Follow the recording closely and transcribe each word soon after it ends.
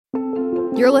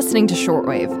You're listening to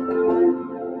Shortwave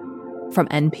from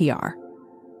NPR.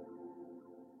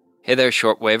 Hey there,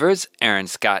 Shortwavers. Aaron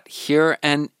Scott here.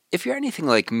 And if you're anything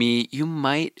like me, you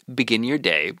might begin your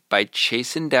day by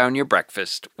chasing down your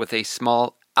breakfast with a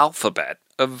small alphabet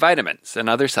of vitamins and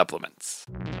other supplements.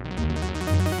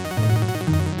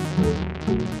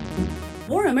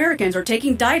 More Americans are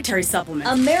taking dietary supplements.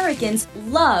 Americans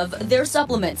love their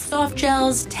supplements. Soft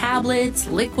gels, tablets,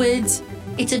 liquids.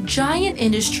 It's a giant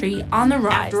industry on the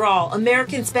rise. After all,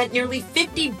 Americans spent nearly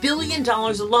 $50 billion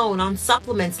alone on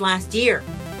supplements last year.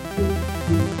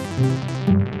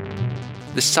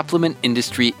 The supplement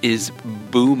industry is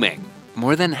booming.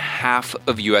 More than half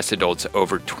of U.S. adults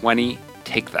over 20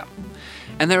 take them.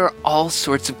 And there are all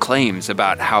sorts of claims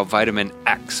about how vitamin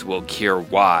X will cure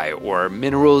Y or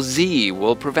mineral Z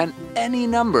will prevent any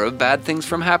number of bad things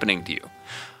from happening to you.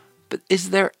 But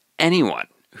is there anyone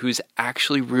who's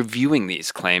actually reviewing these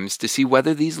claims to see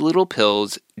whether these little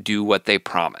pills do what they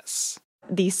promise?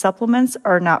 These supplements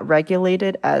are not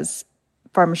regulated as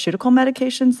pharmaceutical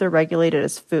medications, they're regulated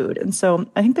as food. And so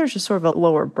I think there's just sort of a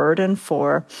lower burden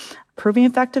for proving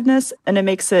effectiveness, and it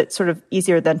makes it sort of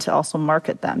easier then to also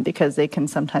market them because they can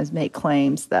sometimes make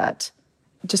claims that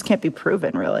just can't be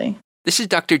proven, really. This is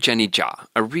Dr. Jenny Jia,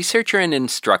 a researcher and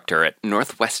instructor at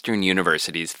Northwestern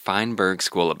University's Feinberg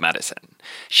School of Medicine.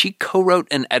 She co-wrote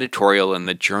an editorial in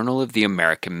the Journal of the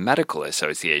American Medical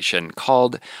Association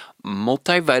called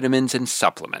Multivitamins and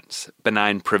Supplements: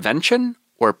 Benign Prevention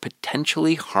or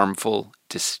Potentially Harmful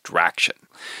Distraction.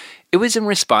 It was in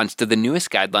response to the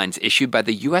newest guidelines issued by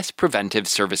the U.S. Preventive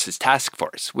Services Task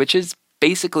Force, which is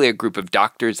basically a group of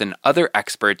doctors and other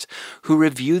experts who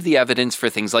review the evidence for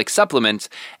things like supplements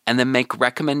and then make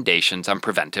recommendations on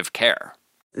preventive care.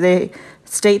 They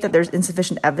state that there's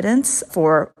insufficient evidence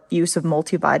for use of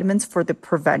multivitamins for the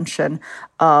prevention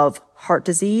of heart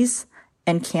disease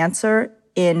and cancer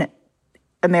in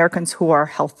Americans who are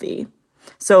healthy.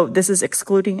 So this is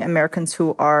excluding Americans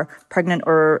who are pregnant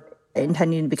or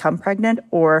intending to become pregnant,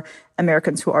 or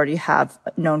Americans who already have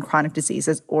known chronic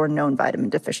diseases or known vitamin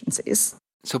deficiencies.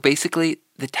 So basically,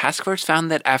 the task force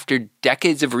found that after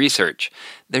decades of research,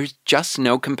 there's just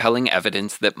no compelling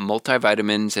evidence that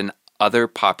multivitamins and other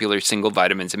popular single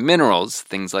vitamins and minerals,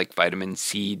 things like vitamin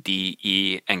C, D,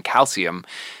 E, and calcium,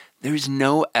 there's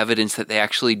no evidence that they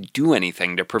actually do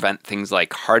anything to prevent things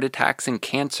like heart attacks and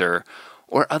cancer,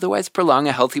 or otherwise prolong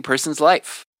a healthy person's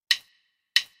life.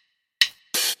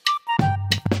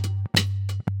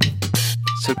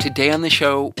 So today on the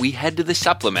show, we head to the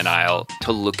supplement aisle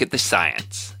to look at the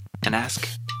science and ask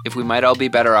if we might all be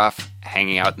better off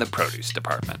hanging out in the produce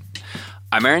department.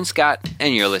 I'm Aaron Scott,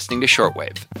 and you're listening to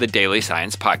Shortwave, the daily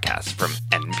science podcast from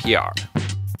NPR.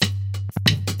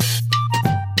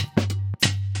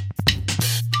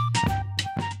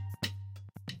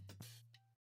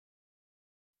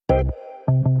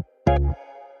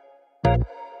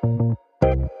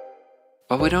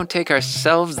 While we don't take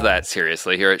ourselves that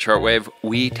seriously here at Shortwave,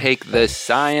 we take the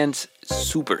science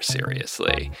super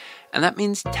seriously. And that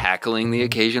means tackling the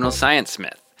occasional science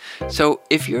myth. So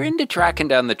if you're into tracking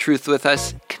down the truth with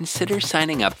us, consider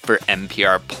signing up for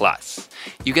NPR Plus.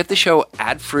 You get the show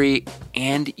ad-free,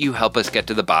 and you help us get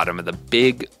to the bottom of the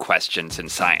big questions in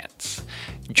science.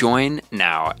 Join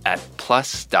now at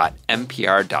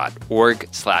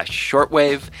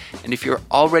plus.npr.org/shortwave. And if you're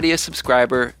already a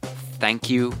subscriber, thank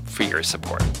you for your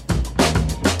support.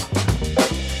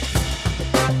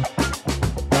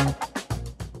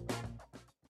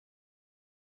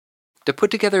 To put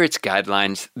together its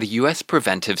guidelines, the U.S.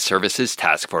 Preventive Services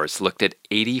Task Force looked at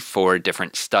 84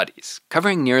 different studies,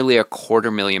 covering nearly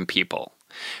 250,000 people.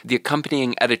 The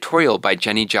accompanying editorial by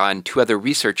Jenny Jia and two other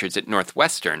researchers at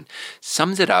Northwestern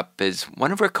sums it up as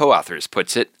one of her co-authors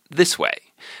puts it this way: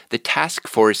 the task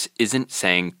force isn't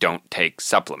saying don't take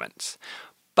supplements,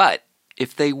 but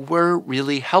if they were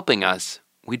really helping us,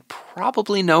 we'd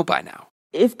probably know by now.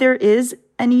 If there is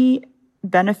any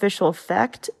beneficial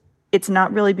effect, it's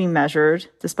not really being measured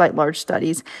despite large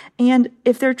studies. And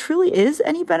if there truly is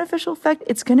any beneficial effect,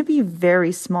 it's going to be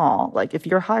very small. Like if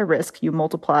you're high risk, you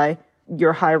multiply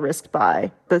your high risk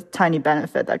by the tiny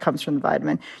benefit that comes from the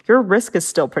vitamin. Your risk is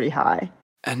still pretty high.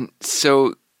 And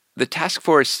so the task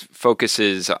force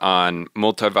focuses on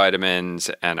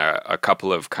multivitamins and a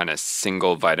couple of kind of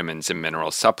single vitamins and mineral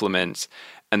supplements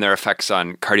and their effects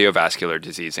on cardiovascular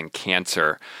disease and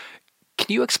cancer.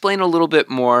 Can you explain a little bit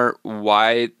more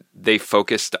why they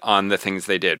focused on the things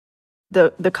they did?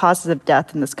 The causes of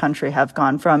death in this country have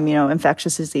gone from,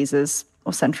 infectious diseases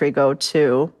a century ago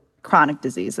to chronic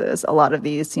diseases. A lot of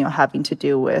these, having to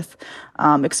do with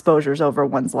exposures over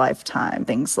one's lifetime,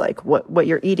 things like what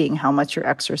you're eating, how much you're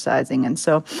exercising. And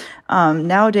so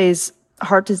nowadays,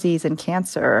 heart disease and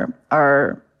cancer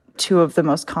are two of the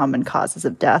most common causes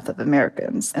of death of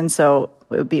Americans. And so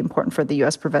it would be important for the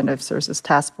U.S. Preventive Services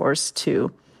Task Force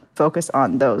to focus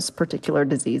on those particular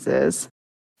diseases.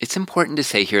 It's important to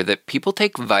say here that people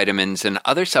take vitamins and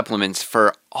other supplements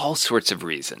for all sorts of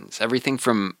reasons, everything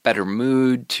from better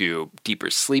mood to deeper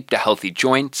sleep to healthy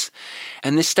joints.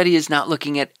 And this study is not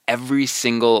looking at every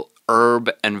single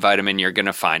herb and vitamin you're going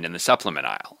to find in the supplement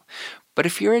aisle. But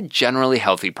if you're a generally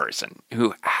healthy person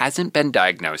who hasn't been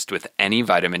diagnosed with any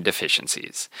vitamin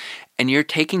deficiencies, and you're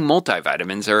taking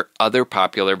multivitamins or other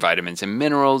popular vitamins and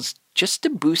minerals just to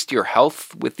boost your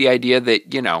health with the idea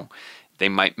that, they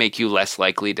might make you less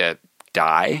likely to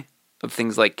die of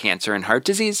things like cancer and heart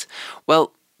disease,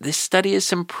 well, this study has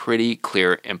some pretty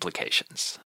clear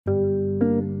implications.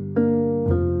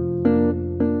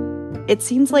 It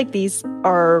seems like these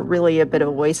are really a bit of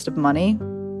a waste of money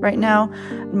right now.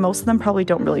 Most of them probably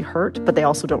don't really hurt, but they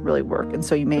also don't really work. And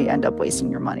so you may end up wasting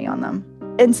your money on them.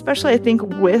 And especially, I think,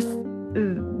 with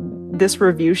this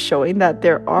review showing that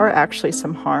there are actually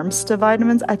some harms to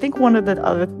vitamins. I think one of the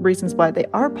other reasons why they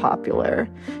are popular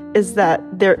is that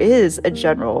there is a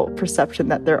general perception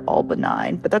that they're all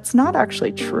benign, but that's not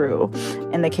actually true.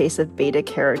 In the case of beta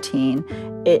carotene,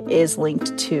 it is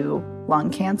linked to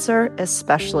lung cancer,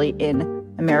 especially in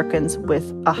Americans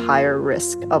with a higher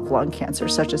risk of lung cancer,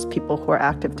 such as people who are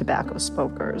active tobacco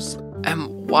smokers.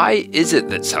 And why is it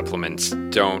that supplements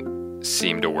don't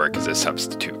seem to work as a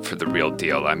substitute for the real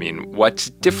deal? I mean, what's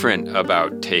different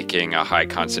about taking a high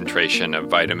concentration of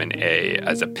vitamin A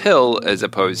as a pill as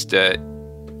opposed to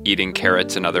eating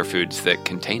carrots and other foods that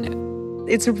contain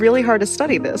it? It's really hard to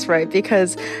study this, right?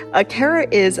 Because a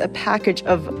carrot is a package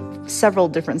of several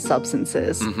different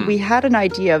substances. Mm-hmm. We had an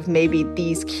idea of maybe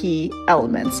these key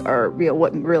elements are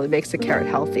what really makes a carrot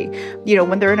healthy.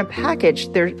 When they're in a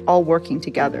package, they're all working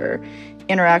together,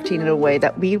 interacting in a way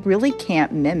that we really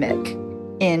can't mimic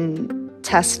in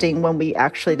testing when we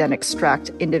actually then extract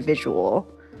individual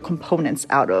components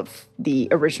out of the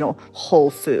original whole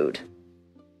food.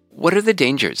 What are the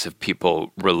dangers of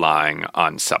people relying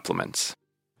on supplements?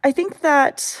 I think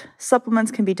that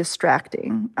supplements can be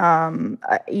distracting.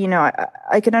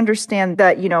 I can understand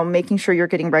that, making sure you're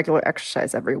getting regular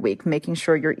exercise every week, making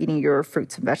sure you're eating your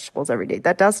fruits and vegetables every day,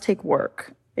 that does take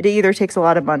work. It either takes a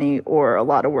lot of money or a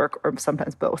lot of work, or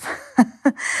sometimes both.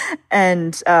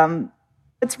 And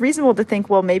it's reasonable to think,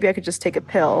 well, maybe I could just take a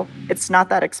pill. It's not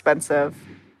that expensive.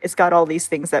 It's got all these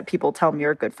things that people tell me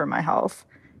are good for my health.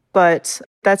 But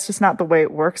that's just not the way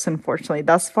it works, unfortunately.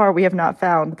 Thus far, we have not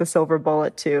found the silver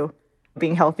bullet to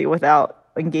being healthy without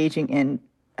engaging in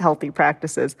healthy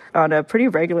practices on a pretty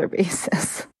regular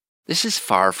basis. This is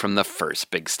far from the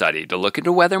first big study to look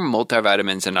into whether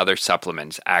multivitamins and other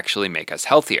supplements actually make us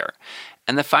healthier.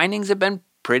 And the findings have been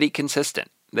pretty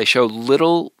consistent. They show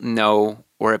little, no,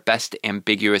 or at best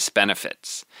ambiguous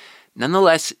benefits.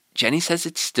 Nonetheless, Jenny says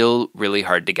it's still really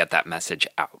hard to get that message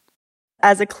out.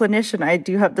 As a clinician, I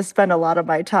do have to spend a lot of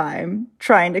my time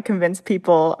trying to convince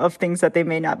people of things that they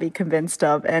may not be convinced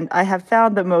of. And I have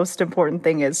found the most important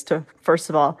thing is to,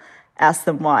 first of all, ask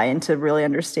them why and to really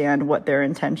understand what their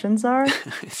intentions are.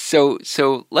 So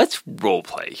let's role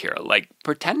play here. Like,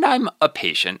 pretend I'm a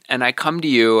patient and I come to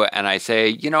you and I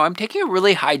say, I'm taking a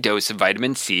really high dose of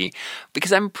vitamin C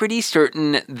because I'm pretty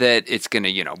certain that it's going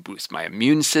to, boost my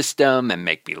immune system and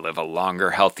make me live a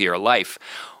longer, healthier life.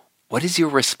 What is your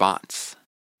response?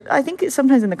 I think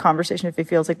sometimes in the conversation, if it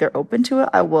feels like they're open to it,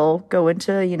 I will go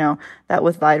into, that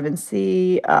with vitamin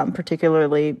C,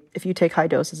 particularly if you take high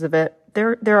doses of it,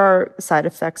 there are side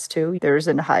effects too. There's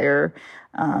a higher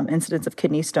incidence of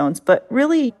kidney stones, but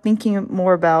really thinking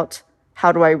more about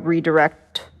how do I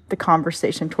redirect the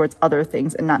conversation towards other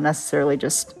things and not necessarily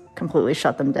just completely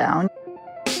shut them down.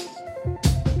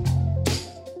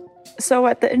 So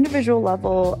at the individual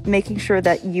level, making sure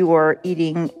that you are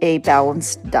eating a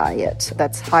balanced diet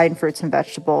that's high in fruits and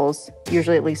vegetables,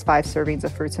 usually at least 5 servings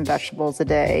of fruits and vegetables a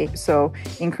day. So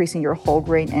increasing your whole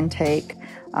grain intake,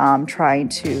 trying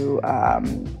to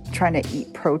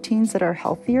eat proteins that are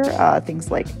healthier, things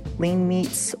like lean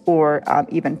meats or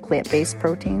even plant-based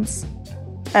proteins.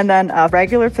 And then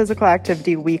regular physical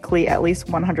activity weekly, at least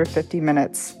 150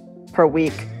 minutes per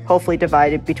week, hopefully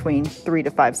divided between 3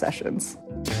 to 5 sessions.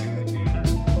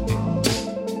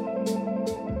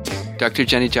 Dr.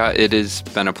 Jenny Jha, it has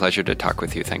been a pleasure to talk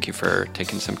with you. Thank you for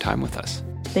taking some time with us.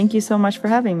 Thank you so much for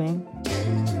having me.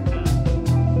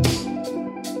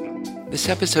 This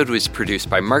episode was produced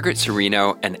by Margaret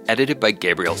Serino and edited by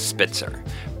Gabriel Spitzer.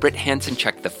 Britt Hansen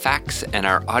checked the facts, and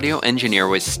our audio engineer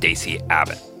was Stacey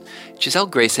Abbott. Giselle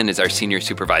Grayson is our senior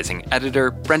supervising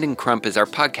editor, Brendan Crump is our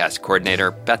podcast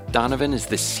coordinator, Beth Donovan is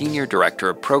the senior director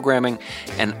of programming,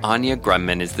 and Anya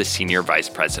Grumman is the senior vice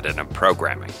president of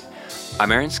programming.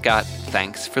 I'm Aaron Scott.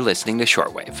 Thanks for listening to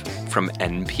Shortwave from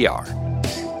NPR.